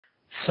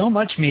So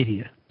much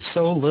media,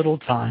 so little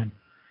time.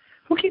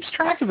 Who keeps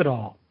track of it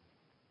all?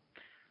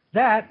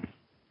 That,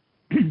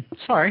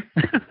 sorry,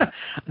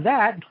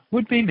 that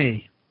would be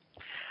me.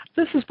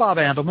 This is Bob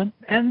Andelman,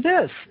 and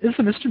this is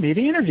the Mr.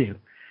 Media Interview,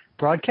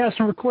 broadcast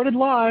and recorded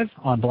live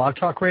on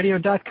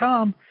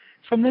blogtalkradio.com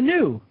from the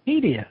new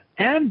media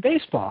and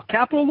baseball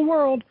capital of the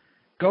world.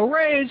 Go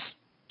Rays!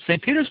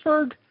 St.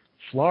 Petersburg,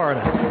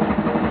 Florida.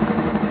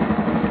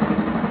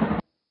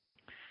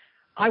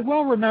 I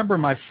well remember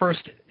my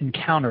first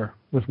encounter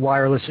with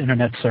wireless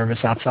internet service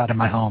outside of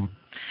my home.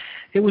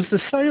 It was the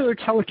Cellular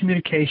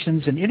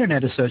Telecommunications and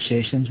Internet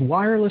Association's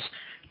Wireless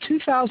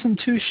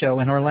 2002 show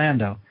in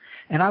Orlando,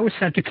 and I was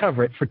sent to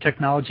cover it for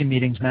Technology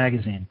Meetings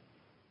magazine.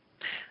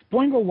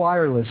 Boingo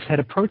Wireless had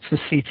approached the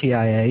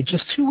CTIA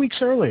just 2 weeks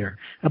earlier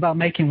about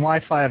making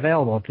Wi-Fi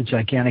available at the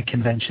gigantic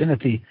convention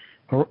at the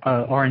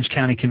Orange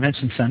County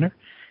Convention Center,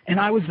 and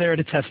I was there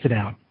to test it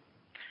out.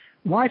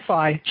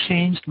 Wi-Fi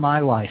changed my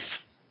life,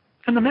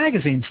 and the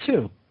magazines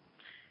too.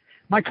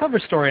 My cover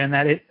story on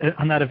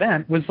that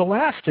event was the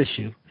last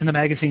issue in the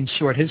magazine's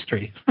short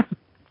history.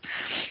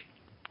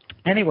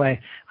 Anyway,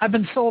 I've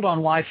been sold on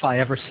Wi-Fi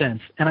ever since,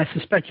 and I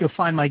suspect you'll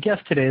find my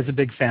guest today is a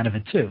big fan of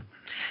it too.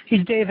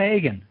 He's Dave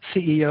Hagan,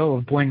 CEO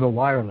of Boingo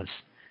Wireless.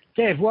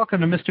 Dave,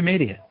 welcome to Mr.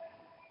 Media.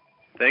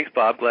 Thanks,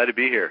 Bob. Glad to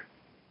be here.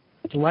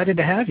 Delighted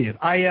to have you.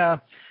 I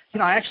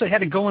actually had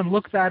to go and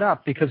look that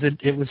up because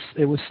it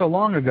was so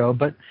long ago.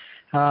 But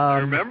I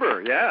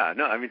remember, yeah.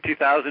 No, I mean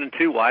 2002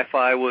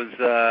 Wi-Fi was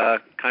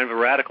kind of a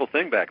radical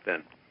thing back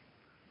then.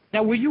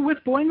 Now, were you with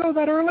Boingo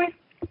that early?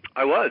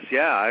 I was,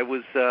 yeah. I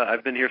was.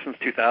 I've been here since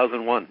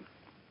 2001.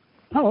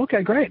 Oh,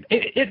 okay, great.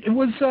 It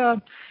was.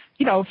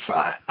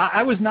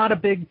 I was not a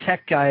big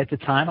tech guy at the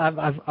time.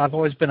 I've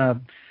always been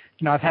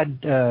I've had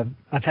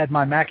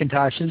my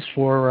Macintoshes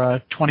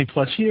for 20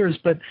 plus years,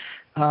 but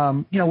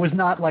was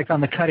not like on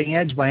the cutting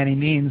edge by any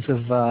means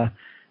of the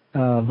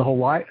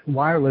whole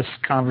wireless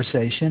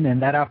conversation, and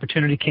that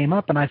opportunity came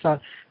up, and I thought,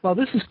 well,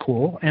 this is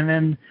cool. And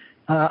then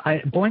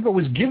Boingo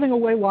was giving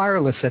away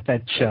wireless at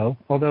that show,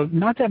 although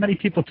not that many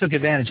people took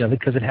advantage of it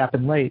because it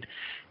happened late.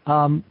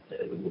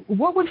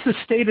 What was the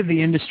state of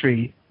the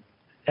industry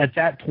at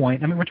that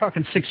point? I mean, we're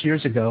talking 6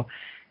 years ago,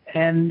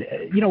 and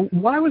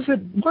why was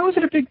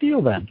it a big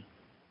deal then?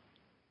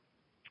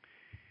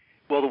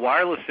 Well, the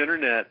wireless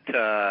internet,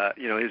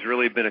 has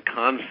really been a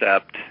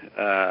concept.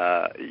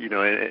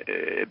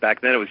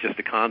 Back then it was just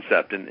a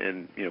concept,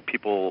 and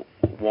people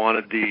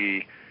wanted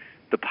the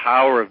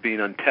power of being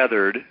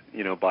untethered,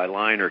 by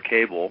line or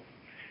cable,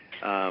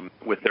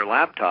 with their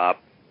laptop.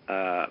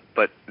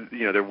 But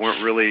there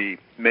weren't really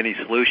many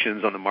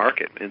solutions on the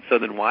market, and so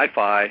then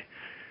Wi-Fi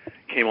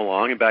came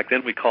along, and back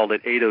then we called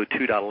it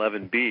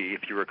 802.11b,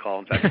 if you recall.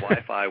 In fact,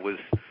 Wi-Fi was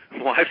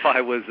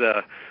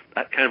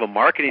kind of a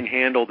marketing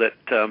handle that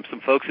some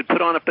folks had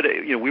put on it, but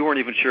we weren't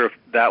even sure if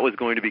that was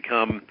going to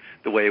become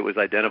the way it was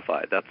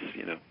identified. That's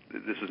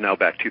this was now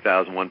back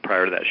 2001,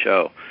 prior to that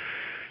show.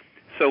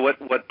 So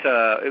but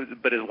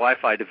as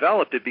Wi-Fi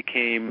developed, it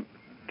became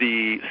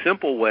the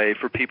simple way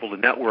for people to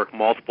network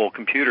multiple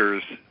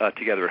computers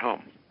together at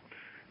home.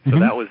 So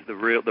that was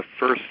the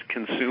first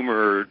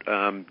consumer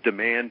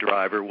demand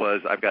driver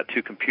was I've got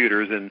two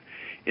computers, and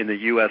in the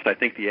U.S. I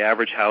think the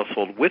average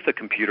household with a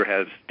computer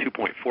has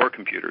 2.4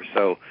 computers.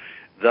 So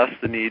thus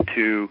the need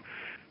to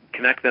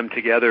connect them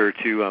together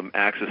to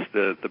access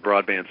the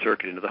broadband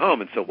circuit into the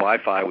home. And so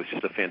Wi-Fi was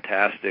just a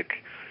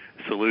fantastic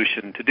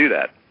solution to do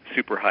that.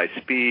 Super high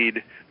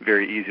speed,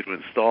 very easy to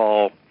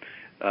install.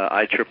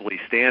 IEEE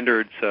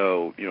standard,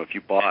 so if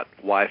you bought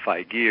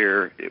Wi-Fi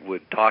gear, it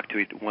would talk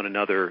to one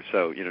another.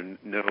 So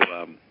no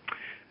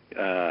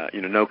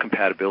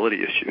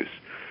compatibility issues.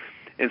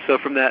 And so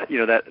from that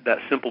that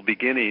simple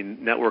beginning,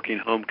 networking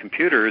home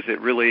computers,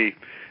 it really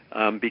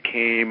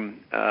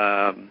became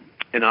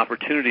an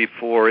opportunity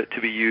for it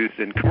to be used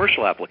in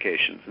commercial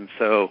applications. And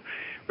so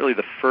really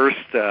the first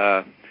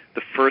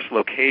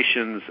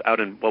locations out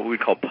in what we would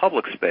call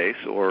public space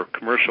or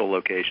commercial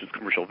locations,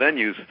 commercial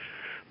venues.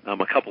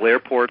 A couple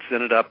airports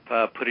ended up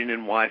putting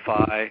in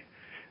Wi-Fi.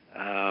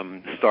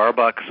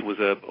 Starbucks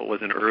was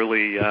an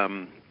early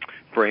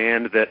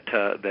brand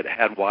that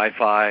had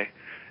Wi-Fi,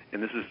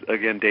 and this is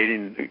again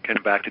dating kind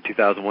of back to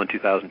 2001,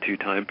 2002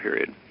 time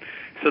period.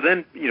 So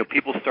then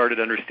people started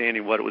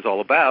understanding what it was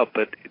all about,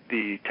 but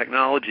the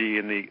technology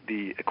and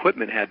the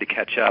equipment had to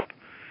catch up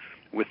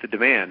with the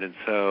demand, and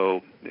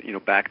so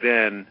back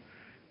then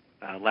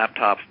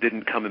laptops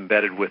didn't come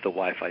embedded with a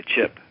Wi-Fi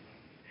chip.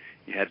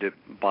 You had to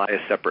buy a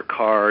separate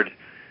card.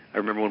 I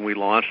remember when we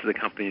launched the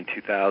company in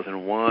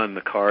 2001,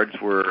 the cards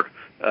were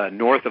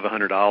north of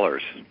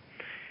 $100.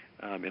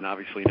 And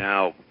obviously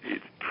now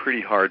it's pretty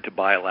hard to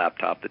buy a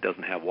laptop that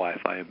doesn't have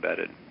Wi-Fi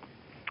embedded.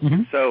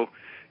 Mm-hmm. So,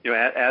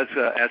 as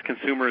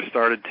consumers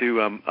started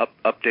to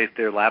update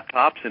their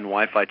laptops and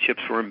Wi-Fi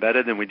chips were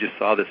embedded, then we just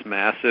saw this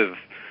massive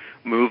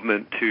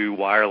movement to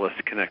wireless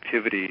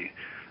connectivity,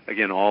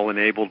 again, all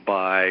enabled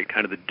by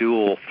kind of the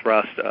dual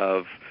thrust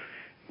of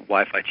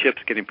Wi-Fi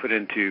chips getting put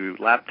into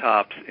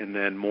laptops and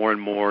then more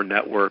and more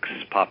networks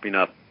popping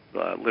up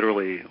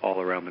literally all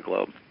around the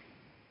globe.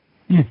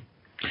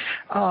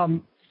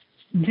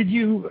 Did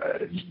you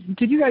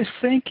guys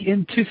think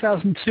in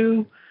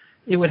 2002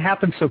 it would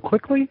happen so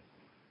quickly?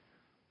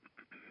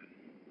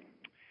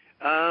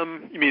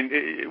 You mean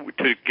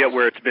to get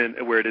where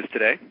it is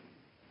today?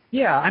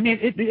 Yeah, I mean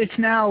it's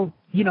now.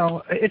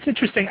 It's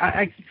interesting.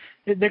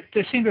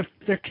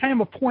 There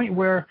came a point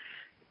where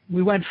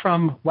we went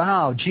from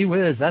wow, gee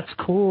whiz, that's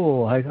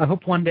cool. I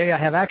hope one day I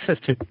have access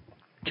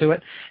to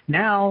it.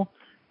 Now,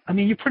 I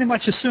mean, you pretty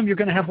much assume you're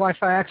going to have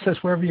Wi-Fi access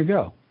wherever you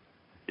go.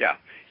 Yeah.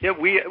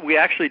 We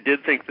actually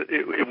did think that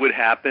it would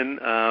happen.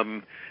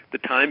 The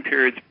time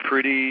period's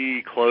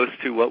pretty close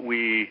to what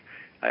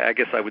I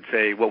guess I would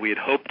say what we had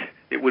hoped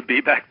it would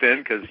be back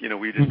then, because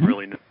we didn't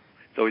really know.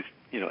 It's always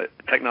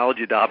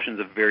technology adoption is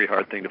a very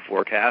hard thing to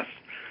forecast.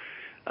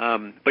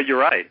 But you're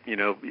right.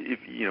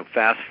 If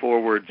fast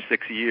forward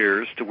 6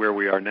 years to where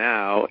we are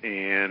now,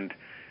 and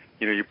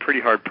you're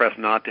pretty hard pressed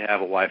not to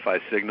have a Wi-Fi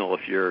signal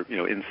if you're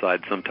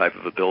inside some type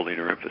of a building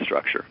or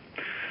infrastructure.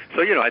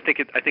 So I think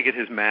it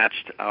has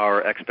matched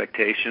our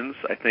expectations.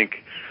 I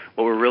think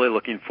what we're really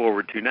looking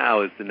forward to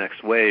now is the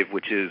next wave,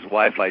 which is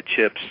Wi-Fi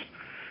chips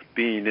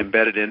being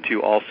embedded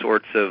into all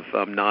sorts of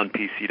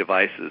non-PC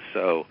devices.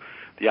 So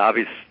the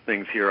obvious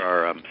things here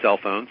are cell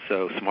phones,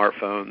 so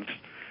smartphones.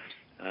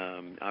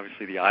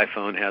 Obviously, the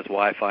iPhone has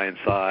Wi-Fi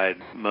inside.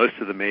 Most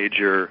of the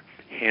major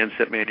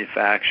handset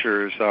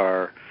manufacturers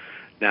are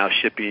now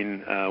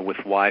shipping with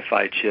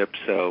Wi-Fi chips.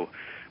 So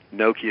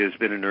Nokia has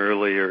been an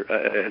early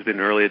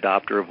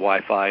adopter of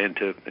Wi-Fi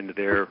into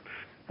their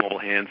mobile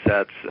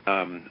handsets.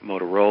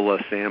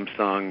 Motorola,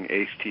 Samsung,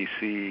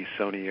 HTC,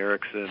 Sony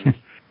Ericsson,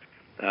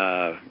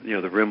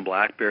 the RIM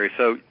BlackBerry.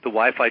 So the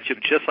Wi-Fi chip,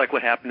 just like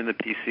what happened in the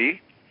PC,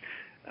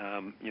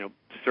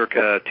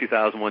 circa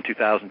 2001,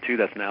 2002,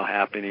 that's now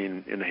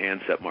happening in the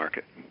handset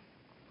market.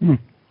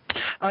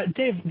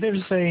 Dave,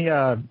 there's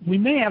we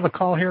may have a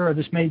call here, or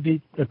this may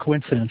be a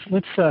coincidence.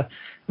 Let's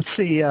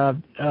see.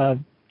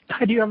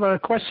 Hi, do you have a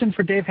question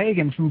for Dave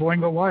Hagan from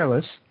Boingo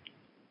Wireless?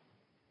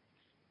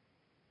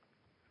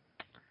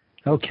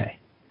 Okay,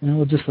 and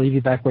we'll just leave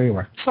you back where you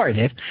were. Sorry,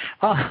 Dave.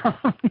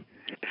 I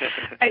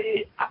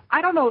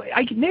don't know.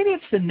 Maybe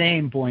it's the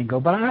name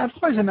Boingo, but I've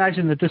always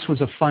imagined that this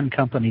was a fun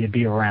company to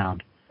be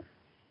around.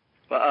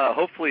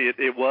 Hopefully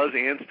it was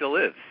and still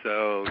is.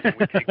 So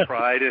we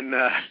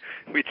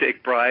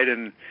take pride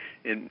in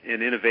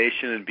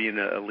innovation and being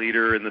a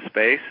leader in the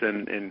space,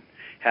 and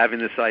having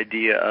this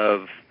idea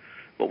of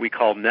what we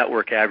call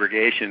network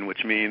aggregation,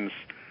 which means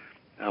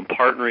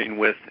partnering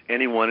with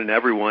anyone and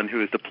everyone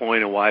who is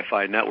deploying a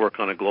Wi-Fi network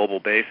on a global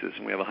basis.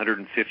 And we have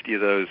 150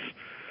 of those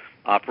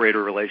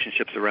operator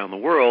relationships around the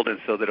world, and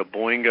so that a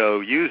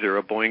Boingo user,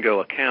 a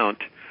Boingo account,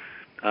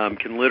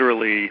 can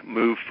literally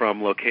move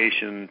from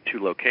location to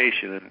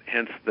location, and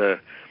hence the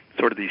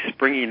sort of the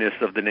springiness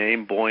of the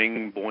name,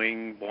 boing,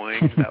 boing,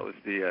 boing. That was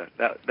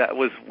that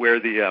was where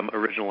the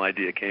original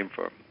idea came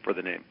from for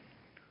the name.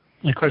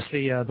 Of course,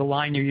 the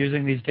line you're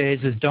using these days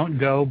is "Don't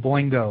go,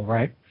 Boingo,"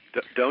 right?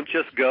 Don't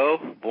just go,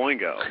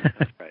 Boingo.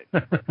 That's right.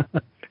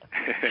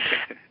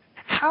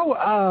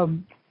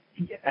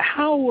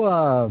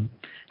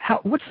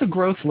 What's the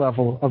growth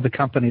level of the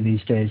company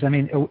these days? I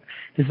mean,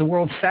 is the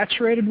world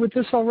saturated with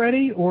this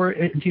already, or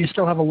do you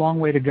still have a long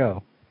way to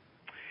go?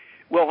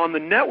 Well, on the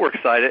network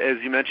side, as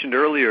you mentioned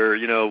earlier,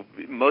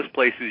 most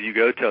places you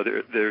go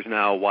to, there's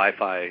now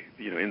Wi-Fi,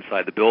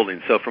 inside the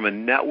building. So from a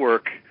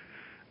network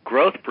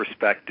growth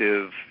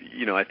perspective,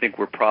 I think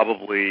we're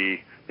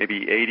probably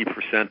maybe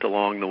 80%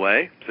 along the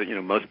way. So,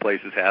 most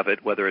places have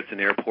it, whether it's an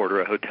airport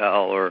or a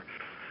hotel or,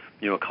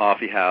 a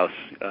coffee house,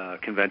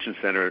 convention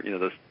center,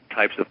 those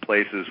types of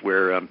places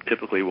where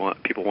typically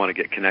people want to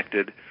get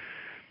connected.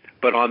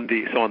 But on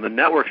the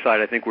network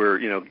side, I think we're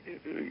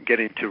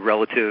getting to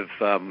relative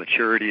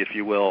maturity, if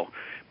you will.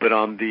 But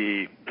on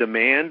the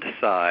demand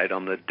side,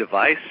 on the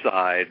device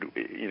side,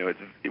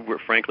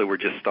 we're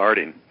just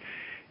starting.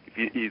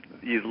 If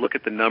you look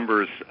at the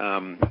numbers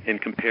in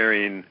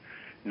comparing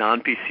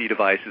non-PC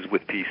devices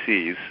with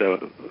PCs,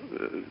 so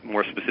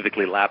more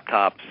specifically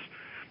laptops,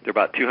 there are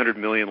about 200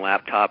 million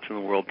laptops in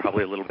the world,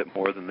 probably a little bit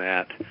more than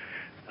that.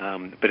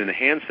 But in the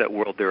handset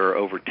world, there are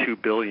over 2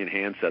 billion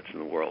handsets in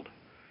the world.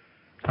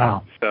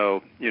 Wow.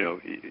 So,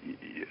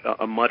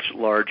 a much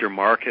larger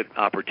market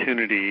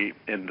opportunity,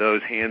 and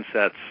those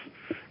handsets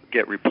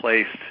get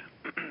replaced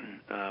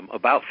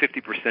about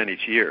 50%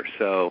 each year.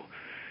 So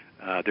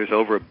there's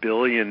over 1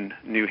 billion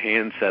new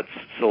handsets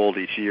sold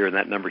each year, and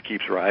that number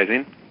keeps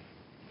rising.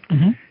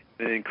 Mm-hmm.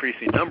 An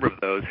increasing number of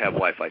those have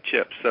Wi-Fi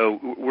chips. So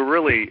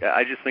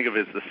I just think of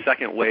it as the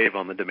second wave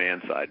on the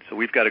demand side. So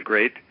we've got a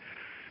great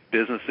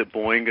business at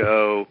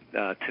Boingo.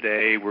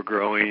 Today we're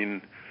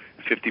growing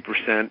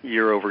 50%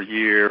 year over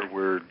year.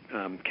 We're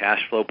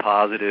cash flow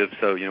positive.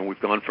 So, we've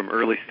gone from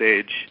early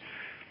stage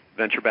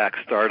venture-backed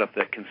startup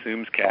that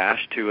consumes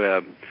cash to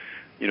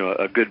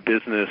a good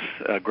business,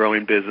 a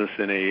growing business,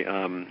 and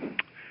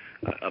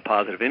a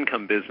positive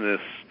income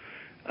business,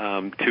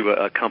 to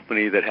a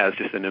company that has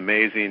just an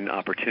amazing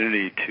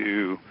opportunity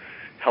to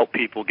help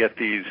people get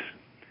these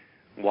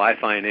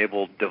Wi-Fi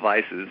enabled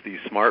devices, these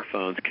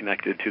smartphones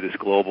connected to this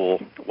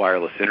global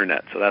wireless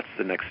internet. So that's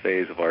the next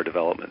phase of our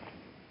development.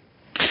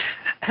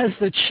 Has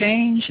the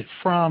change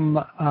from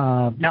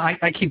now?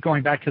 I keep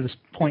going back to this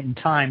point in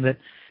time that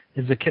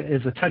is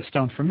a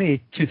touchstone for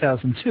me,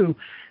 2002.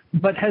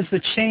 But has the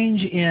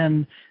change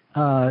in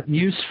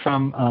use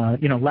from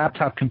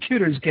laptop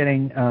computers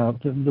getting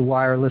the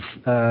wireless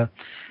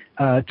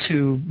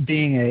to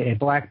being a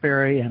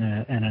BlackBerry and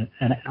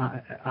an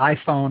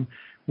iPhone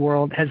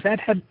world, has that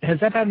had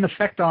an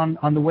effect on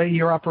the way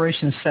your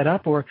operation is set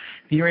up, or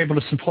you're able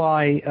to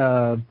supply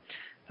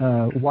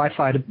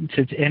Wi-Fi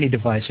to any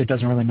device? It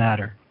doesn't really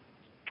matter.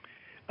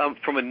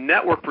 From a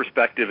network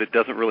perspective, it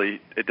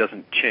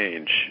doesn't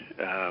change.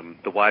 The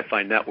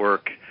Wi-Fi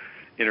network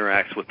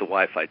interacts with the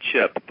Wi-Fi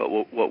chip, but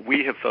what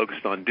we have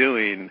focused on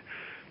doing,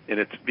 and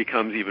it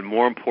becomes even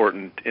more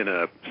important in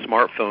a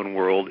smartphone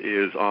world,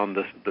 is on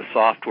the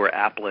software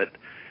applet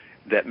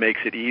that makes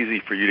it easy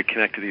for you to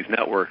connect to these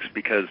networks.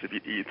 Because if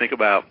you think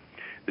about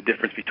the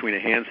difference between a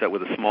handset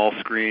with a small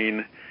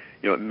screen,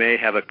 it may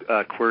have a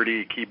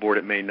QWERTY keyboard,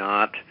 it may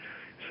not.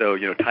 So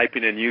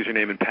typing in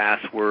username and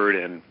password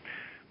and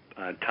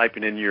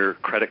typing in your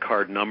credit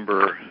card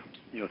number,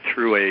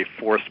 through a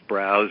forced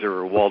browser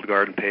or walled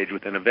garden page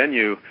within a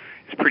venue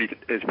is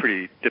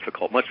pretty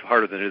difficult, much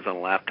harder than it is on a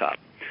laptop.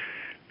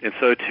 And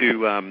so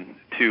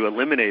to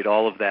eliminate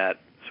all of that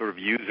sort of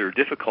user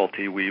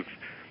difficulty, we've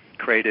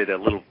created a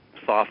little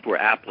software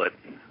applet,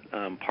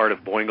 part of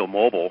Boingo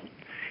Mobile,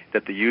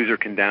 that the user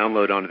can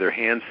download onto their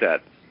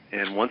handset.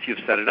 And once you've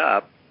set it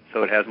up,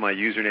 so it has my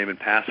username and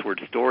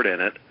password stored in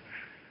it,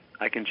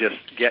 I can just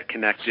get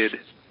connected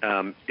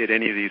at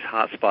any of these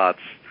hotspots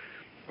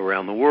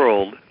around the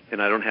world,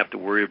 and I don't have to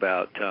worry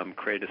about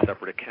create a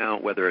separate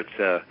account, whether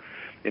it's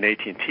an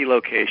AT&T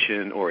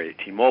location or a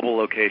T-Mobile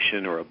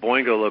location or a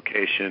Boingo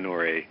location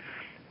or a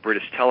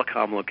British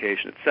Telecom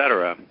location,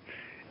 etc.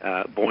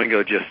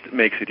 Boingo just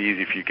makes it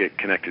easy for you to get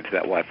connected to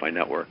that Wi-Fi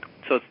network.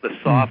 So it's the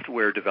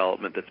software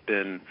development that's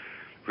been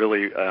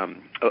really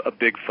a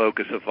big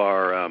focus of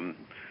our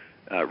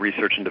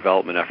research and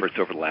development efforts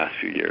over the last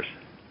few years.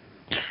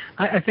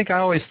 I think I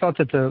always thought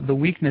that the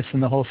weakness in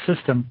the whole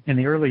system in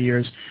the early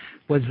years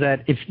was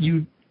that if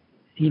you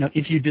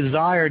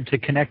desired to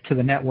connect to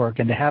the network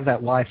and to have that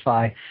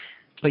Wi-Fi,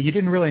 but you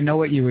didn't really know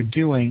what you were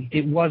doing,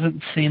 it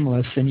wasn't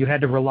seamless, and you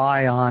had to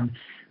rely on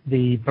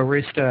the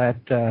barista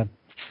at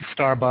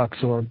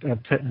Starbucks or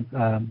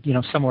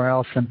somewhere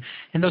else, and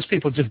those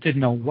people just didn't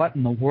know what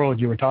in the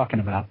world you were talking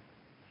about.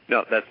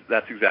 No,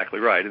 that's exactly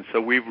right. And so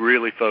we've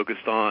really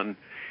focused on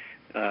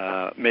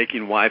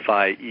making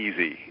Wi-Fi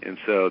easy, and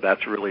so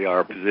that's really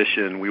our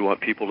position. We want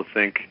people to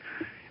think,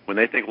 when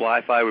they think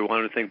Wi-Fi, we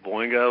want them to think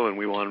Boingo, and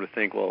we want them to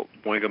think, well,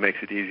 Boingo makes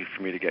it easy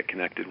for me to get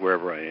connected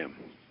wherever I am.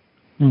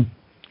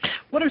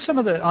 What are some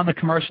of on the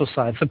commercial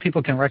side, so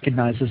people can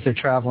recognize as they're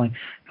traveling?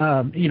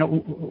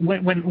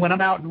 When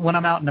I'm out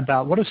and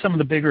about, what are some of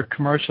the bigger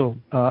commercial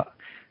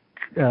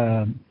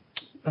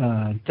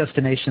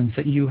destinations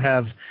that you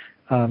have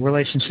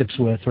relationships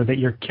with, or that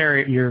your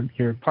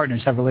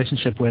partners have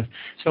relationship with?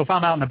 So if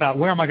I'm out and about,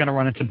 where am I going to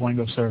run into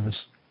Boingo service?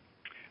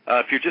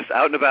 If you're just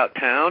out and about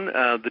town,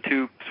 the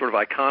two sort of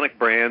iconic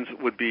brands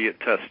would be at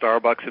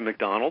Starbucks and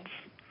McDonald's.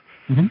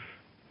 Mm-hmm.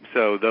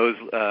 So those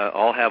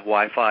all have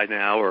Wi-Fi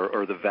now,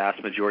 or the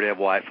vast majority have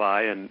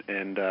Wi-Fi, and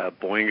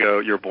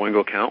Boingo, your Boingo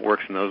account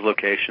works in those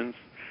locations.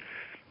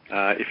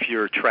 If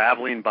you're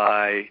traveling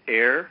by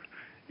air,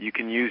 you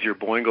can use your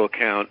Boingo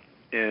account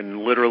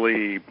in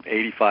literally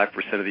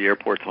 85% of the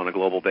airports on a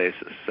global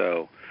basis.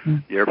 So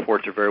the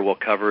airports are very well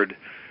covered.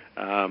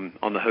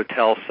 On the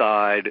hotel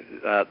side,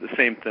 the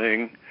same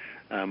thing.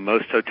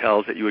 Most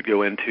hotels that you would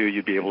go into,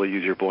 you'd be able to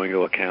use your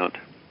Boingo account.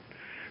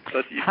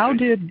 So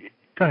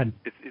go ahead.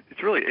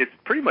 It's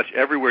pretty much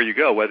everywhere you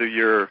go, whether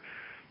you're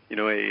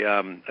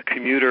a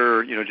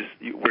commuter, just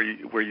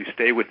where you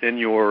stay within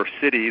your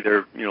city.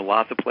 There are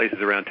lots of places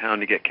around town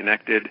to get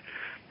connected.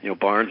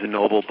 Barnes and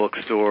Noble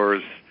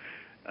bookstores,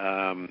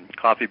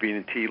 Coffee Bean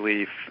and Tea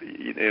Leaf,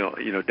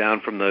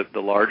 down from the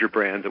larger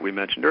brands that we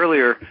mentioned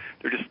earlier.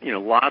 There are just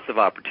lots of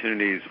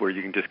opportunities where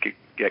you can just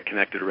get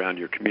connected around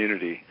your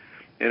community.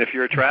 And if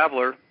you're a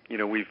traveler,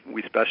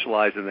 we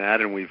specialize in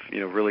that, and we've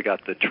really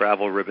got the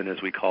travel ribbon,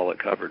 as we call it,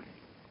 covered.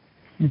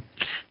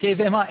 Dave,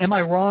 am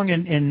I wrong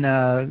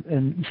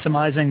in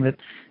surmising that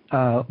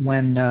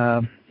when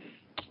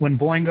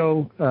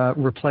Boingo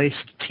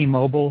replaced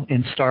T-Mobile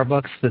in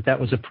Starbucks, that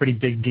was a pretty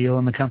big deal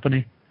in the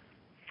company?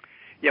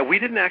 Yeah, we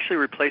didn't actually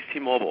replace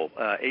T-Mobile.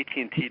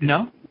 AT&T did.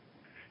 No?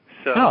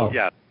 So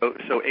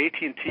so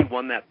AT&T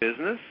won that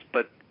business,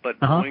 but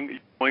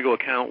Boingo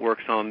account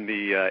works on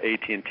the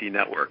AT&T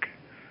network.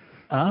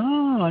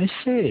 Oh, I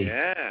see.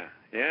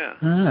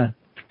 Yeah.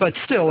 But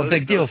still a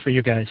big deal for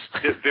you guys.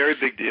 Very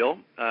big deal.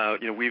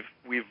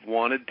 We've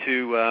wanted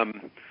to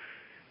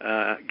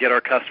get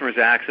our customers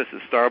access to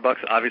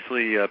Starbucks.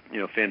 Obviously,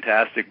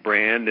 fantastic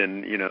brand,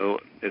 and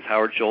as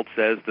Howard Schultz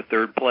says, the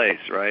third place,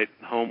 right?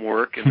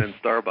 Homework and then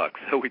Starbucks.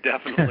 So we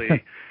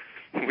definitely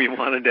we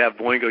wanted to have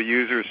Boingo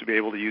users to be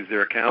able to use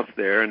their accounts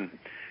there, and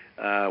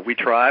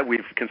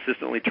We've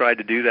consistently tried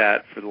to do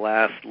that for the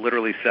last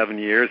literally 7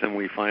 years, and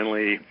we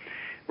finally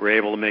were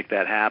able to make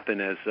that happen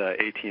as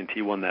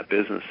AT&T won that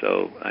business.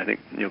 So I think,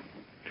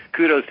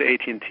 kudos to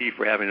AT&T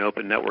for having an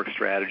open network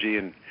strategy,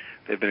 and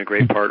they've been a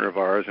great partner of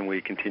ours, and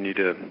we continue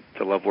to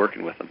love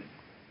working with them.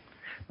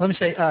 Let me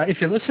say,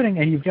 if you're listening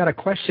and you've got a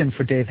question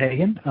for Dave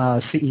Hagan,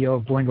 CEO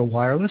of Boingo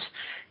Wireless,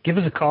 give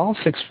us a call,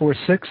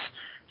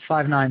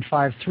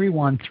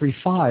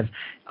 646-595-3135.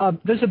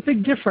 There's a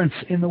big difference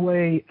in the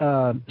way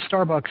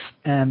Starbucks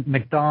and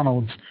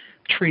McDonald's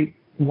treat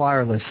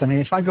wireless. I mean,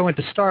 if I go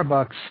into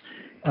Starbucks,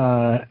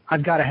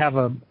 I've got to have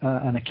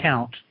an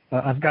account.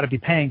 I've got to be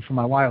paying for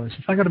my wireless.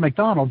 If I go to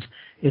McDonald's,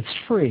 it's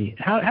free.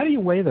 How do you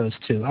weigh those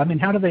two? I mean,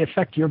 how do they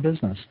affect your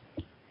business?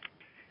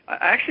 I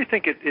actually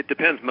think it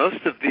depends.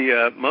 Most of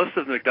the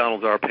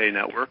McDonald's are pay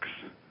networks.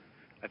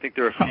 I think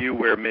there are a few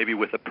where maybe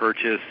with a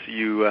purchase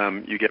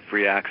you get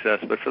free access,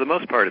 but for the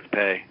most part it's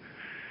pay.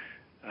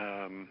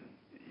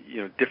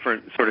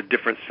 Different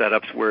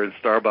setups. Where in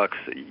Starbucks,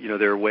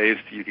 there are ways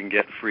you can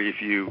get free if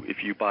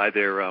you buy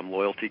their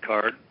loyalty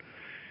card,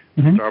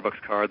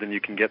 Starbucks card, then you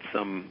can get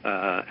some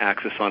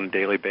access on a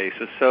daily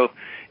basis. So,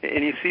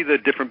 and you see the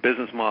different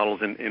business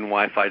models in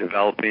Wi-Fi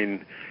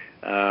developing.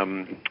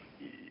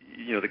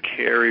 The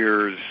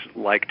carriers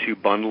like to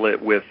bundle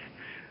it with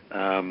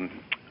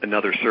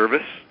another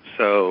service.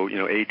 So,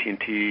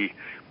 AT&T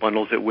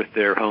bundles it with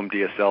their home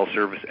DSL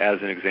service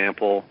as an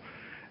example.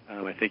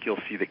 I think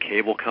you'll see the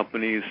cable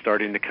companies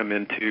starting to come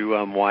into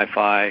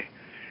Wi-Fi.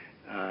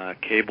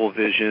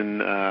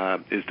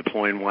 Cablevision is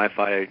deploying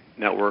Wi-Fi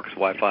networks,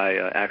 Wi-Fi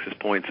access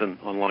points on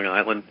Long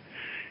Island.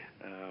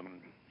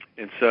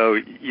 And so,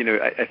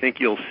 I think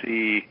you'll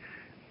see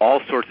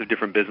all sorts of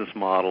different business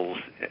models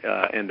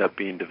end up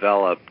being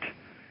developed,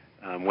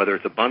 whether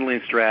it's a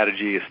bundling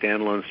strategy, a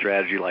standalone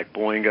strategy like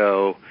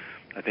Boingo.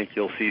 I think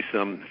you'll see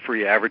some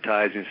free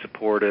advertising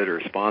supported or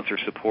sponsor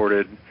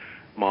supported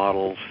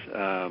models.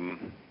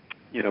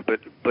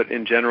 But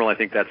in general, I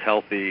think that's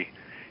healthy,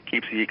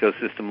 keeps the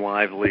ecosystem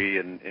lively,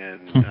 and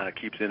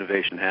keeps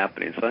innovation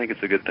happening. So I think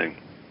it's a good thing.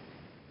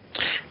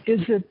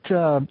 Is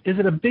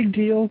it a big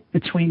deal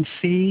between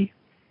fee,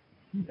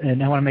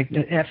 and I want to make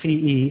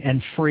FEE,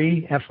 and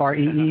free,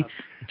 FREE, in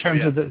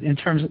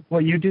terms of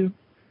what you do?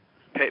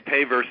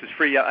 Pay versus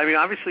free. Yeah, I mean,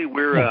 obviously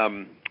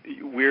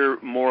we're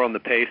more on the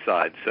pay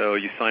side. So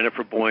you sign up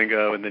for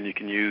Boingo, and then you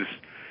can use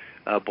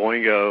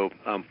Boingo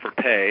for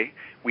pay.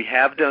 We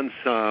have done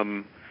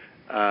some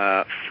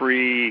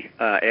free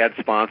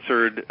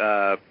ad-sponsored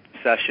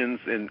sessions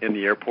in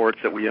the airports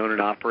that we own and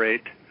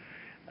operate.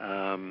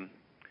 And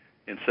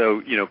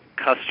so,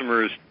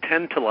 customers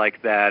tend to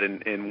like that,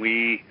 and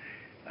we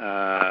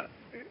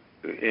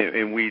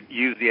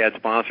use the ad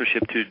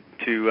sponsorship to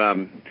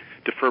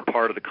defer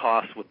part of the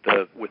cost with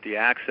the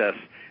access.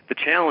 The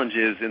challenge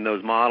is in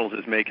those models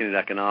is making it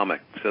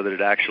economic so that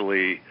it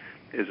actually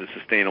is a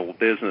sustainable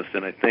business.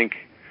 And I think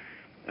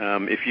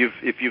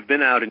if you've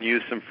been out and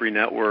used some free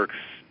networks,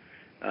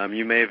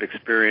 you may have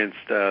experienced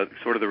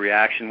sort of the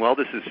reaction, well,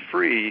 this is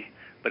free,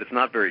 but it's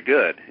not very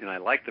good. And I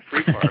like the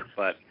free part,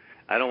 but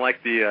I don't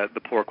like the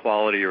poor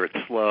quality, or it's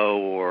slow,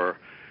 or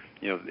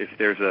if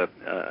there's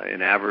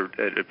an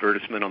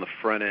advertisement on the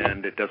front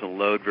end, it doesn't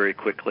load very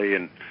quickly,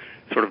 and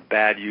sort of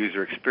bad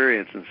user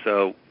experience. And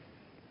so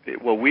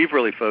what we've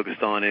really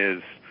focused on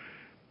is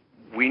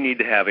we need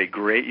to have a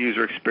great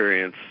user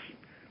experience,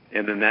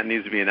 and then that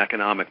needs to be an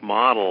economic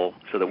model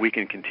so that we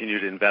can continue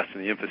to invest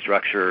in the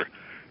infrastructure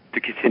to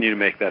continue to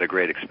make that a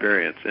great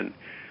experience. And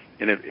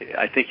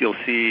I think you'll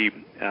see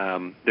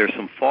there's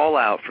some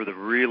fallout for the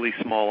really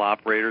small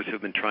operators who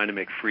have been trying to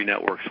make free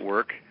networks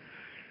work,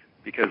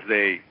 because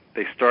they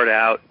start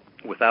out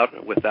without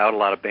a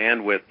lot of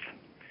bandwidth.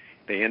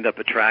 They end up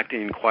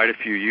attracting quite a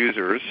few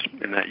users,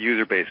 and that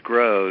user base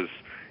grows,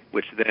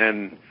 which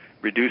then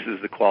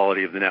reduces the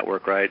quality of the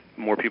network, right?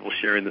 More people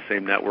sharing the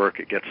same network,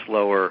 it gets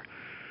slower,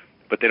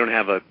 but they don't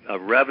have a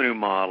revenue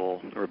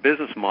model or a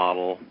business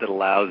model that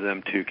allows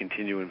them to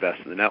continue to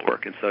invest in the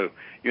network. And so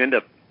you end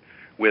up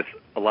with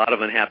a lot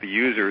of unhappy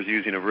users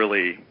using a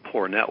really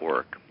poor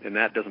network, and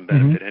that doesn't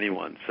benefit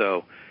anyone.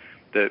 So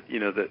the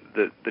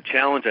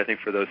challenge, I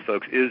think, for those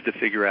folks is to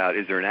figure out,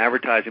 is there an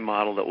advertising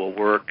model that will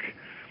work?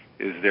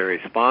 Is there a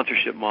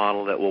sponsorship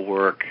model that will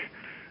work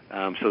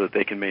so that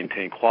they can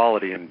maintain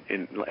quality? And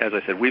as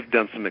I said, we've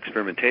done some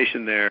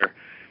experimentation there,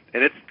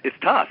 and it's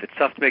tough. It's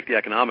tough to make the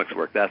economics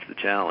work. That's the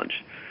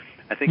challenge.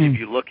 I think if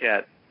you look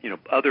at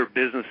other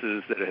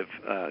businesses that have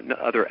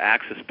other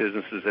access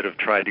businesses that have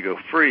tried to go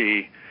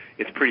free,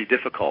 it's pretty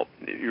difficult.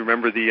 You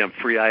remember the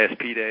free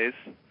ISP days?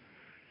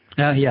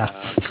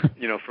 Yeah.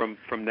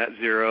 From Net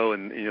Zero,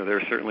 and there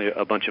are certainly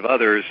a bunch of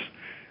others.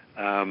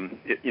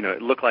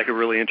 It looked like a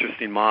really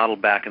interesting model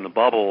back in the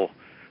bubble,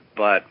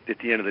 but at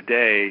the end of the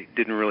day,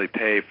 didn't really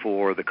pay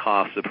for the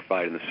cost of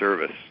providing the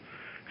service.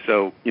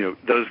 So,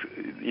 those,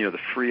 the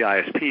free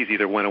ISPs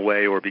either went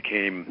away or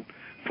became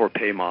for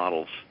pay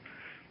models.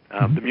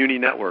 The Muni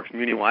networks,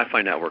 Muni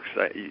Wi-Fi networks,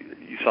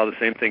 you saw the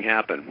same thing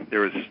happen.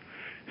 There was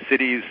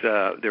cities,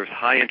 there was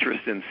high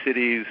interest in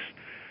cities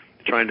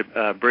trying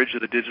to bridge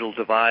the digital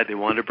divide. They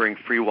wanted to bring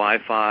free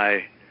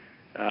Wi-Fi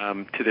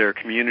to their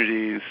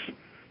communities,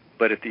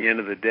 but at the end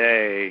of the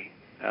day,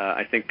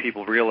 I think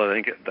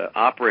the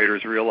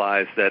operators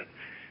realize that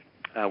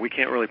we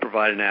can't really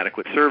provide an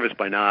adequate service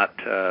by not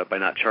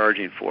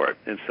charging for it,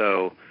 and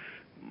so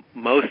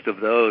most of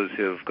those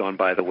have gone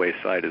by the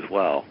wayside as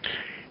well.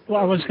 Well,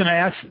 I was going to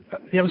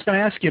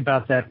ask you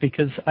about that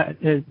because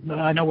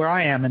I know where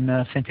I am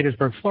in St.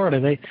 Petersburg,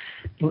 Florida.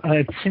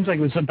 It seems like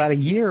it was about a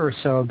year or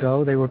so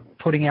ago. They were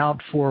putting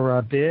out for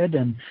a bid,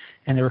 and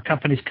there were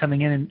companies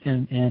coming in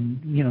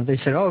and they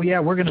said, oh yeah,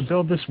 we're going to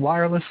build this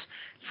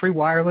free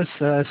wireless.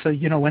 So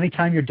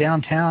anytime you're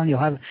downtown, you'll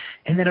have.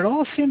 And then it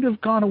all seemed to have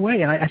gone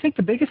away. And I think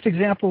the biggest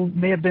example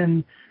may have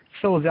been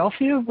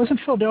Philadelphia.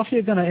 Wasn't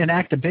Philadelphia going to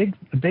enact a big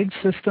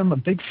system, a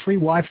big free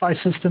Wi-Fi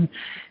system,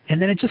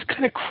 and then it just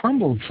kind of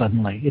crumbled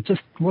suddenly? It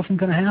just wasn't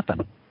going to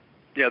happen.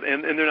 Yeah,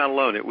 and they're not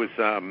alone. It was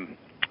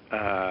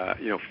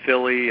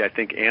Philly. I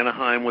think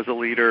Anaheim was a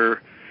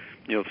leader.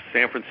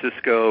 San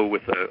Francisco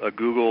with a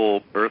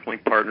Google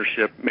Earthlink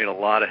partnership made a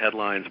lot of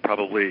headlines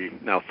probably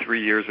now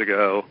 3 years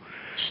ago.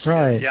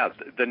 Right. Yeah,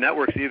 the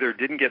networks either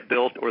didn't get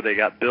built or they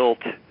got built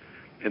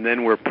and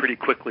then were pretty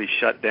quickly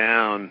shut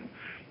down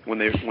when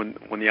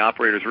the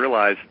operators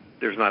realized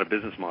there's not a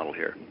business model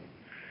here.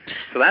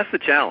 So that's the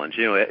challenge.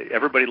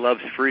 Everybody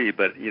loves free,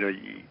 but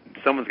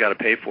someone's got to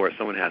pay for it.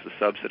 Someone has to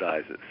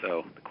subsidize it.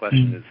 So the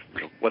question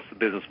is, what's the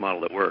business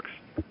model that works?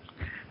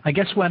 I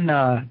guess when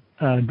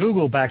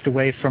Google backed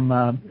away from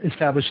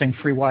establishing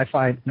free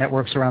Wi-Fi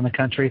networks around the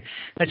country,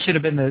 that should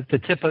have been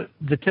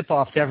the tip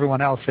off to everyone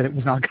else that it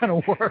was not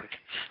going to work.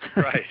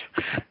 Right.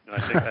 No,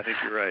 I think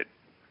you're right.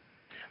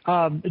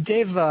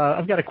 Dave,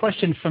 I've got a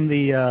question from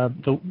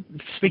the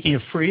speaking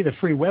of free, the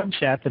free web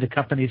chat that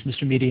accompanies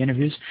Mr. Media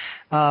Interviews.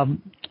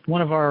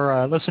 One of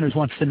our listeners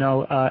wants to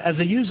know, as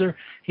a user,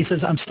 he says,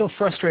 I'm still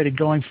frustrated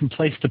going from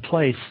place to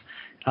place.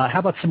 How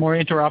about some more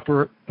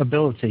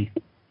interoperability?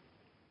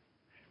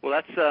 Well,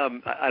 that's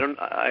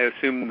I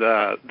assume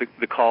the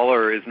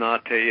caller is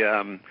not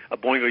a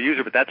Boingo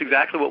user, but that's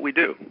exactly what we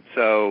do.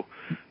 So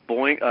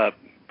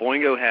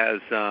Boingo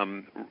has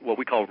what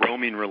we call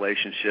roaming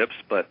relationships,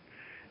 but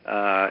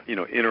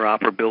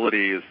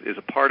interoperability is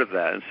a part of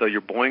that. And so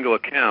your Boingo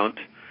account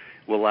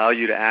will allow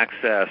you to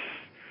access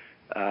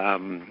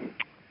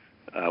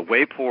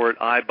Wayport,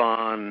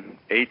 IBON,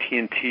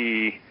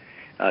 AT&T,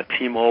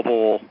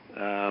 T-Mobile,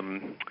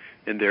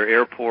 in their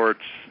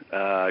airports,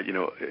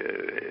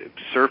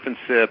 Surf and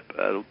Sip,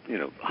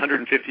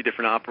 150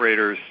 different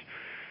operators,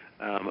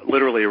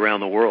 literally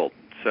around the world.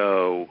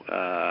 So,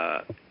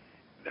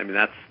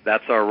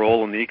 that's our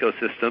role in the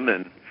ecosystem,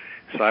 and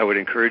so I would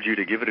encourage you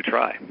to give it a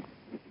try.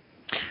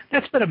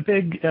 That's been a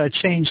big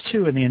change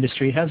too in the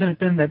industry, hasn't it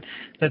been? That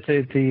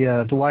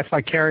the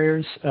Wi-Fi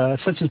carriers,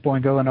 such as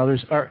Boingo and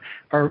others,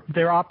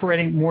 they're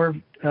operating more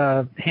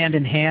hand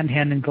in hand,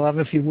 hand in glove,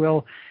 if you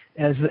will,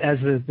 as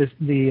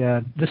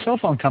the cell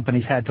phone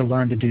companies had to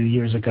learn to do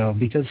years ago,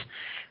 because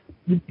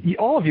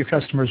all of your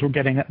customers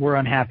were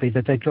unhappy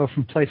that they'd go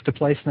from place to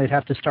place and they'd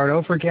have to start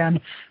over again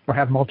or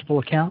have multiple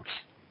accounts.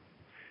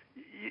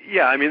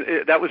 Yeah,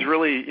 that was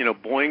really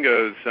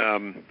Boingo's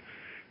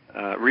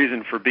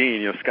reason for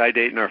being. Sky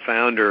Dayton, our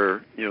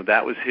founder,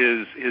 that was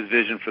his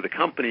vision for the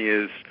company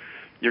is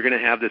you're going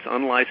to have this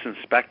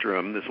unlicensed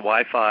spectrum, this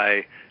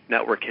Wi-Fi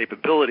network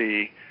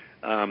capability,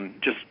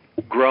 just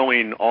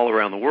growing all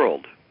around the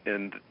world.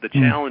 And the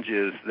challenge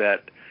is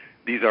that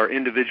these are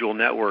individual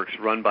networks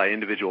run by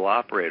individual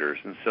operators,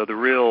 and so the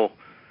real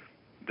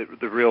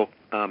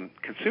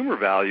consumer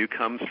value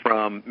comes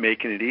from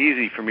making it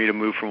easy for me to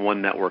move from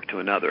one network to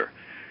another.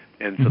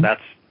 And so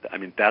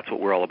that's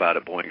what we're all about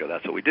at Boingo.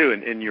 That's what we do.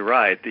 And you're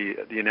right.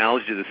 The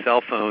analogy to the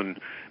cell phone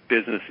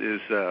business is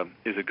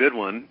a good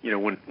one.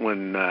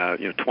 When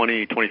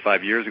 20,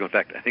 25 years ago, in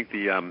fact, I think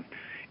the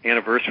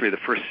anniversary of the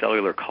first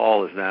cellular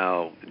call is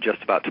now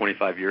just about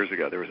 25 years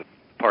ago. There was a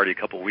party a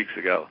couple of weeks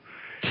ago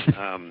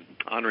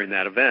honoring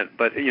that event.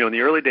 But in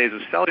the early days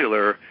of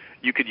cellular,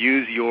 you could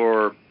use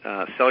your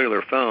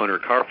cellular phone or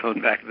car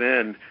phone back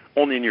then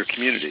only in your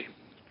community.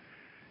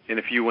 And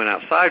if you went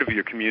outside of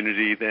your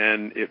community,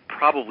 then it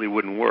probably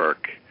wouldn't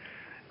work.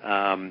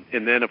 And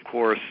then, of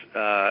course,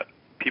 the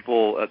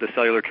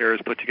cellular carriers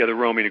put together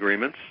roaming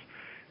agreements.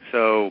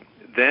 So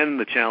then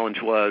the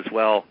challenge was,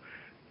 well,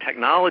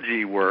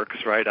 technology works,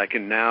 right? I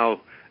can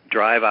now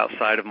drive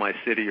outside of my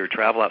city or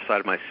travel outside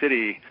of my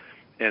city,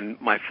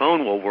 and my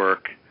phone will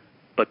work.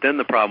 But then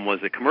the problem was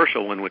the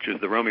commercial one, which is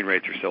the roaming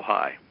rates are so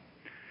high.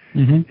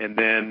 Mm-hmm. And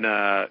then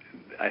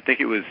I think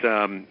it was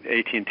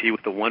AT&T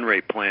with the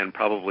one-rate plan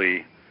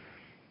probably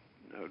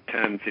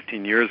 10,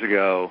 15 years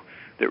ago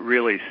that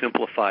really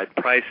simplified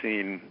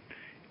pricing,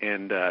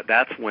 and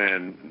that's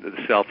when the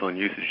cell phone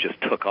usage just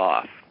took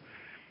off.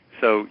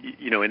 So,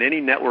 in any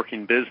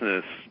networking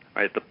business,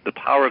 right, the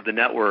power of the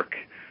network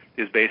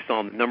is based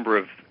on the number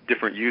of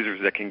different users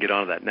that can get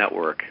onto that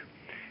network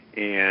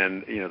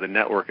and, the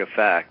network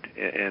effect.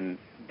 And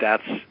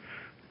that's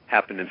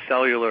happened in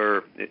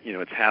cellular,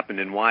 it's happened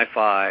in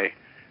Wi-Fi,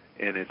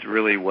 And it's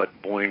really what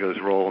Boingo's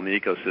role in the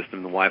ecosystem,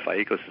 the Wi-Fi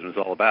ecosystem, is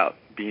all about.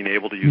 Being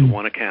able to use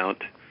one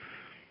account,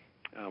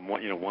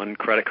 one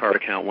credit card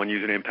account, one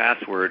username,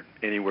 password,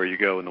 anywhere you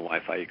go in the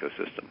Wi-Fi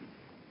ecosystem.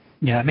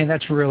 Yeah, I mean,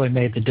 that's really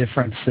made the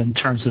difference in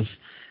terms of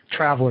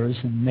travelers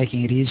and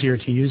making it easier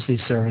to use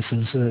these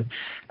services.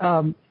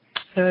 One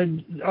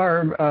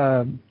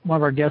of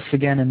our guests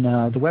again in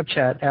the web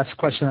chat asked a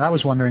question that I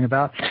was wondering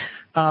about.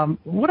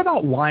 What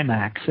about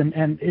WiMAX?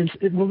 And is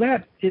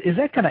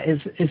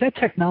that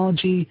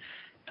technology?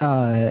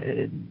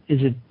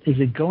 Is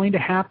it going to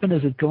happen?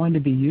 Is it going to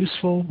be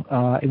useful?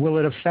 Will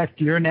it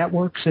affect your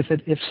networks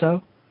if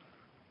so?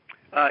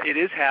 It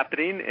is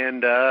happening,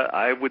 and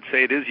I would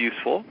say it is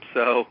useful.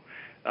 So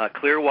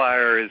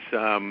Clearwire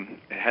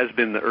has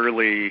been the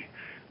early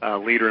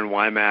leader in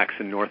WiMAX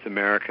in North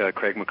America.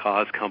 Craig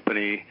McCaw's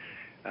company.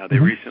 They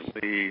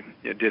recently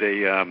did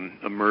a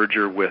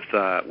merger with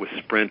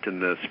Sprint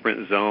and the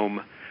Sprint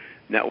Zome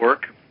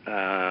network.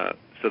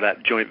 So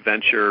that joint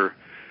venture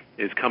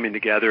is coming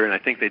together, and I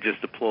think they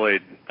just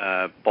deployed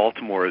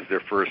Baltimore as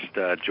their first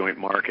joint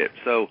market.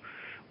 So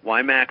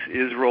WiMAX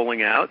is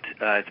rolling out.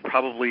 It's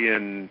probably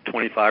in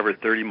 25 or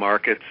 30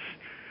 markets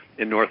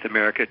in North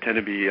America. Tend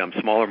to be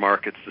smaller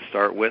markets to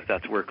start with.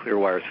 That's where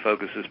Clearwire's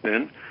focus has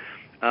been.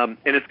 And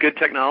it's good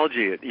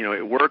technology.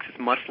 It works. It's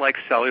much like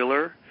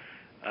cellular.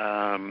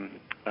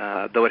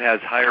 Though it has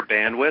higher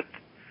bandwidth,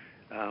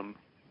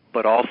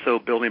 but also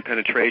building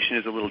penetration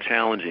is a little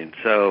challenging.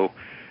 So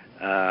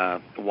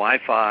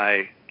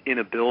Wi-Fi in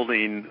a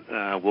building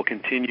will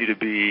continue to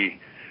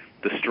be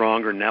the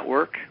stronger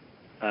network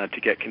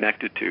to get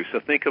connected to. So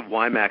think of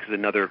WiMAX as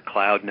another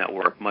cloud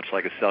network, much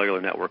like a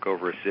cellular network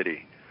over a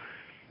city.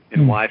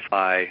 And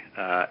Wi-Fi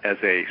as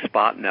a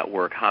spot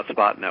network,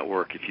 hotspot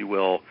network, if you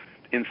will,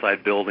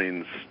 inside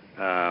buildings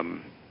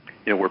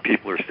where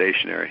people are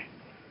stationary.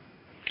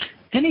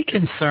 Any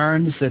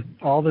concerns that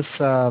all this,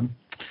 I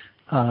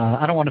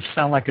don't want to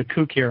sound like a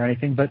kook here or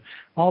anything, but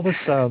all this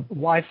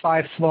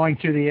Wi-Fi flowing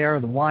through the air,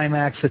 the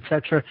WiMAX, et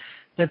cetera,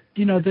 that,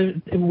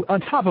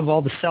 on top of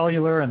all the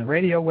cellular and the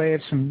radio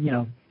waves from,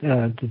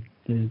 the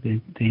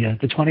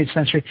 20th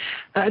century,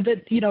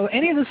 that,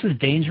 any of this is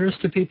dangerous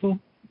to people,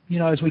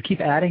 as we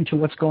keep adding to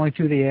what's going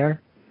through the air?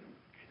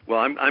 Well,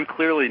 I'm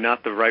clearly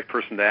not the right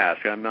person to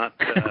ask. I'm not,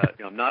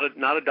 I'm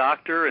not a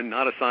doctor and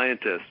not a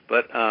scientist,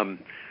 but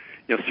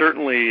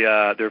certainly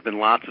there have been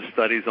lots of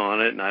studies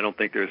on it, and I don't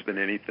think there's been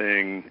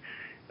anything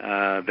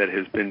that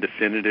has been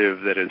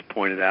definitive that has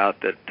pointed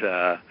out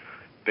that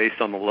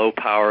based on the low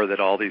power that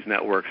all these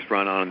networks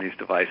run on and these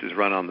devices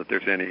run on, that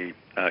there's any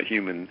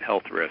human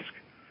health risk.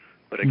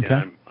 But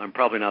again, I'm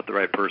probably not the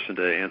right person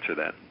to answer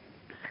that.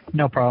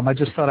 No problem. I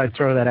just thought I'd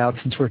throw that out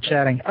since we're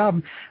chatting.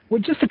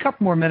 Well, just a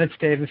couple more minutes,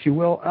 Dave, if you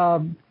will.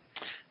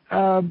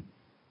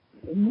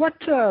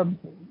 What's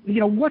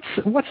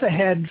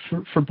ahead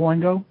for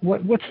Boingo?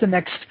 What's the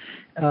next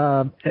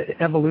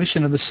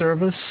evolution of the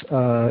service?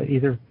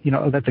 Either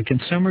that the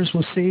consumers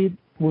will see,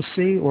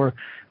 or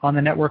on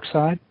the network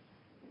side.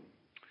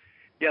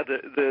 Yeah,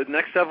 the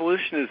next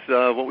evolution is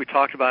what we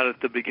talked about at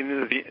the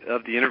beginning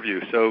of the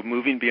interview. So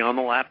moving beyond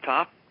the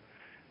laptop,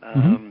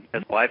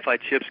 as Wi-Fi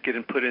chips get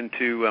put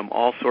into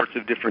all sorts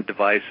of different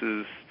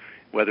devices,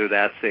 whether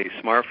that's a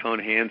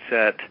smartphone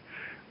handset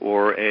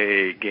or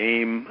a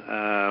gaming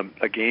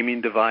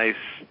device,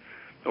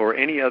 or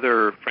any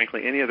other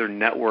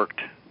networked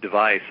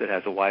device that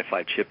has a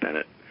Wi-Fi chip in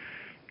it.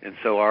 And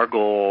so our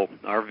goal,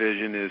 our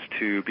vision is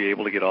to be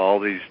able to get all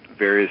these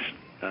various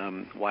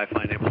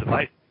Wi-Fi enabled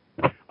devices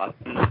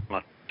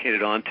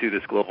authenticated onto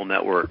this global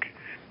network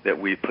that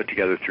we put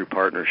together through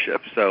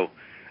partnerships. So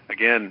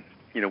again,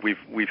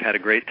 we've had a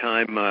great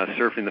time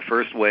surfing the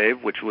first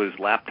wave, which was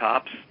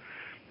laptops.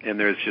 And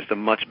there's just a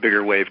much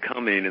bigger wave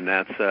coming, and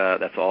that's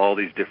all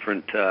these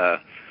different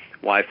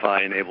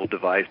Wi-Fi enabled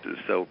devices.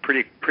 So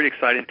pretty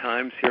exciting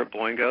times here at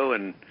Boingo,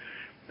 and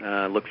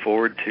look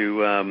forward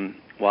to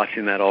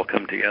watching that all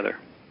come together.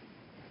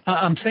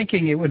 I'm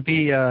thinking it would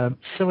be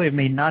silly of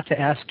me not to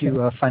ask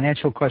you a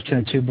financial question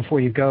or two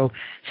before you go,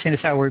 seeing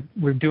as how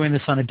we're doing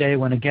this on a day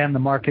when, again, the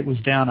market was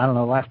down. I don't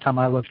know, last time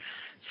I looked,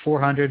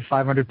 400,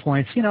 500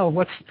 points.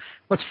 What's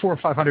 400 or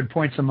 500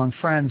 points among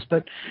friends?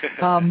 But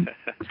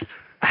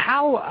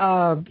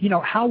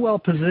how well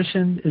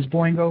positioned is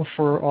Boingo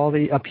for all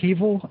the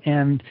upheaval?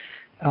 And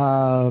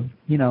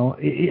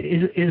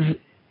is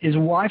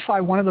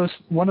Wi-Fi one of those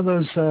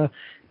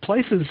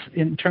places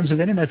in terms of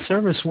internet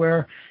service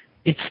where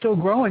it's still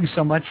growing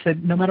so much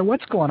that no matter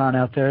what's going on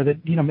out there,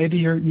 that maybe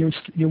you're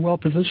well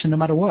positioned no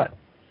matter what?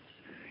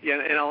 Yeah,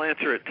 and I'll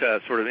answer it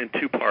sort of in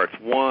two parts.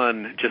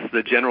 One, just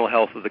the general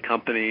health of the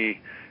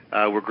company.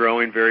 We're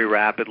growing very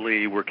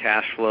rapidly. We're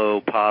cash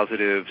flow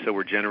positive, so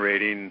we're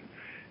generating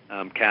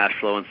cash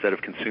flow instead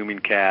of consuming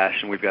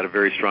cash, and we've got a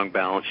very strong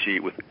balance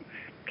sheet with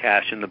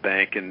cash in the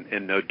bank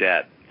and no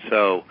debt.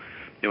 So,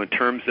 in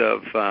terms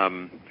of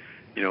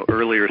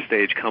earlier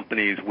stage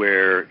companies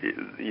where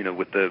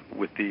with the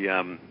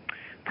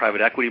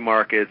private equity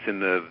markets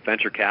and the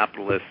venture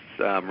capitalists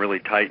really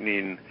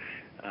tightening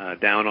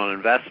down on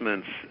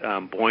investments,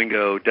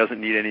 Boingo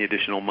doesn't need any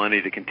additional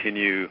money to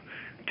continue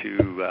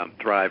to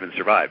thrive and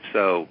survive.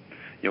 So,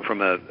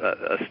 from a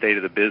state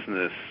of the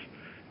business,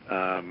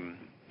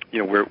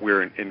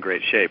 we're in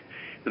great shape.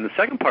 And the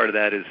second part of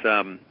that is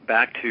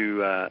back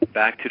to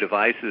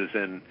devices.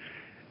 And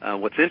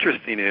what's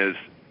interesting is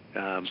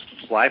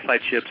Wi-Fi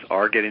chips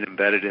are getting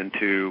embedded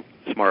into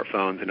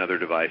smartphones and other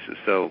devices.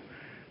 So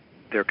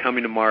they're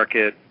coming to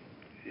market.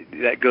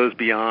 That goes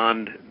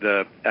beyond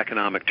the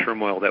economic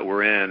turmoil that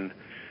we're in.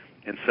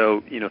 And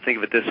so, think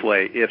of it this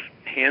way: if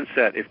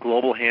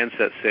global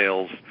handset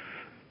sales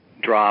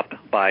drop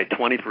by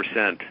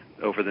 20%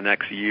 over the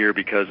next year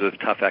because of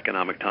tough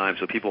economic times,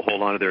 so people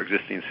hold on to their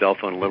existing cell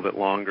phone a little bit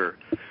longer,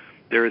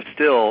 there is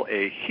still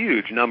a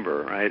huge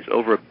number, right? It's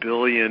over 1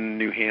 billion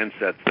new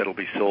handsets that'll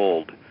be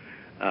sold,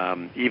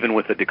 even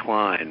with a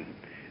decline,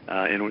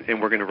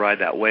 and we're going to ride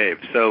that wave.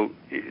 So,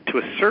 to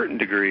a certain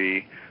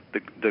degree,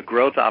 the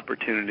growth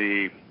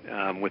opportunity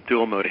with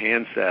dual mode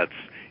handsets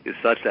is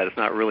such that it's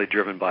not really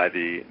driven by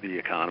the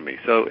economy.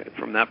 So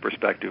from that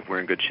perspective, we're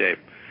in good shape.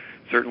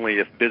 Certainly,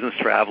 if business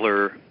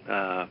travelers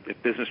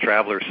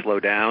slow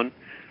down,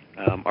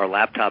 our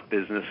laptop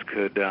business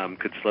could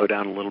slow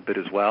down a little bit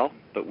as well.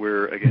 But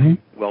we're again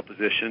well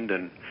positioned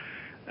and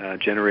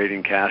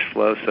generating cash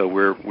flow, so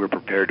we're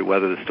prepared to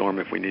weather the storm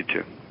if we need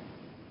to.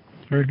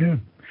 Very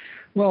good.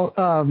 Well,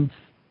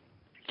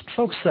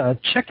 folks,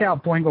 check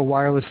out Boingo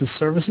Wireless's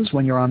services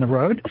when you're on the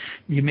road.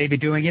 You may be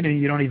doing it and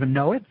you don't even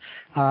know it.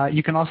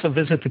 You can also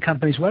visit the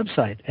company's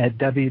website at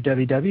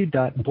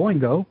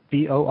www.boingo,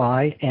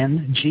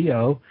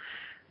 Boingo.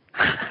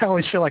 I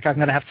always feel like I'm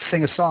going to have to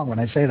sing a song when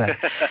I say that.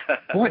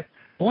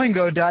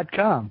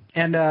 Boingo.com.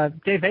 And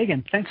Dave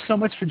Hagan, thanks so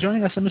much for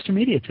joining us on Mr.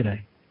 Media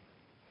today.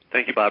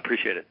 Thank you, Bob.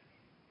 Appreciate it.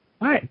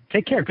 All right.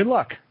 Take care. Good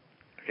luck.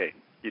 Okay.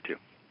 You too.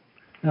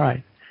 All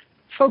right.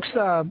 Folks,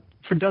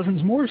 for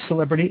dozens more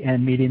celebrity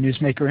and media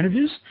newsmaker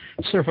interviews,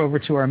 surf over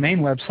to our main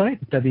website,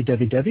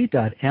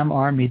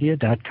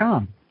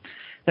 www.mrmedia.com.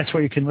 That's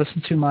where you can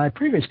listen to my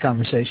previous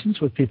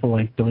conversations with people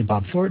like Billy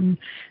Bob Thornton,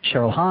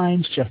 Cheryl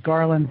Hines, Jeff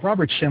Garland,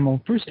 Robert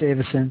Schimmel, Bruce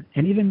Davison,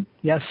 and even,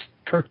 yes,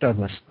 Kirk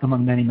Douglas,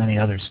 among many, many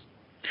others.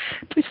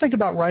 Please think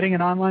about writing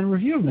an online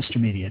review of Mr.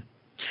 Media,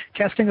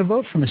 casting a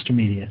vote for Mr.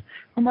 Media,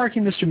 or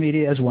marking Mr.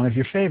 Media as one of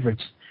your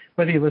favorites,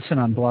 whether you listen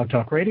on Blog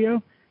Talk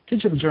Radio,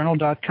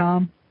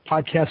 digitaljournal.com,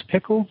 Podcast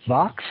Pickle,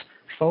 Vox,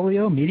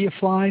 Folio,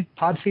 Mediafly,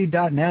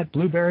 Podfeed.net,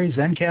 Blueberry,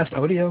 Zencast,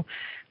 Odeo,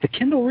 the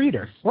Kindle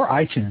Reader, or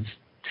iTunes.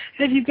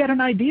 And if you've got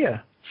an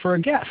idea for a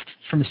guest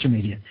for Mr.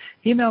 Media,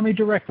 email me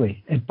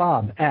directly at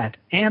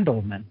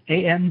bob@andelman,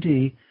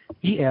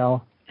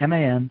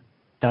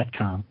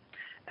 ANDELMAN.com.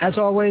 As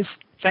always,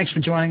 thanks for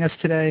joining us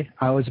today.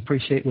 I always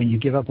appreciate when you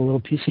give up a little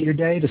piece of your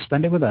day to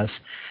spend it with us.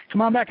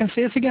 Come on back and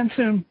see us again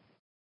soon.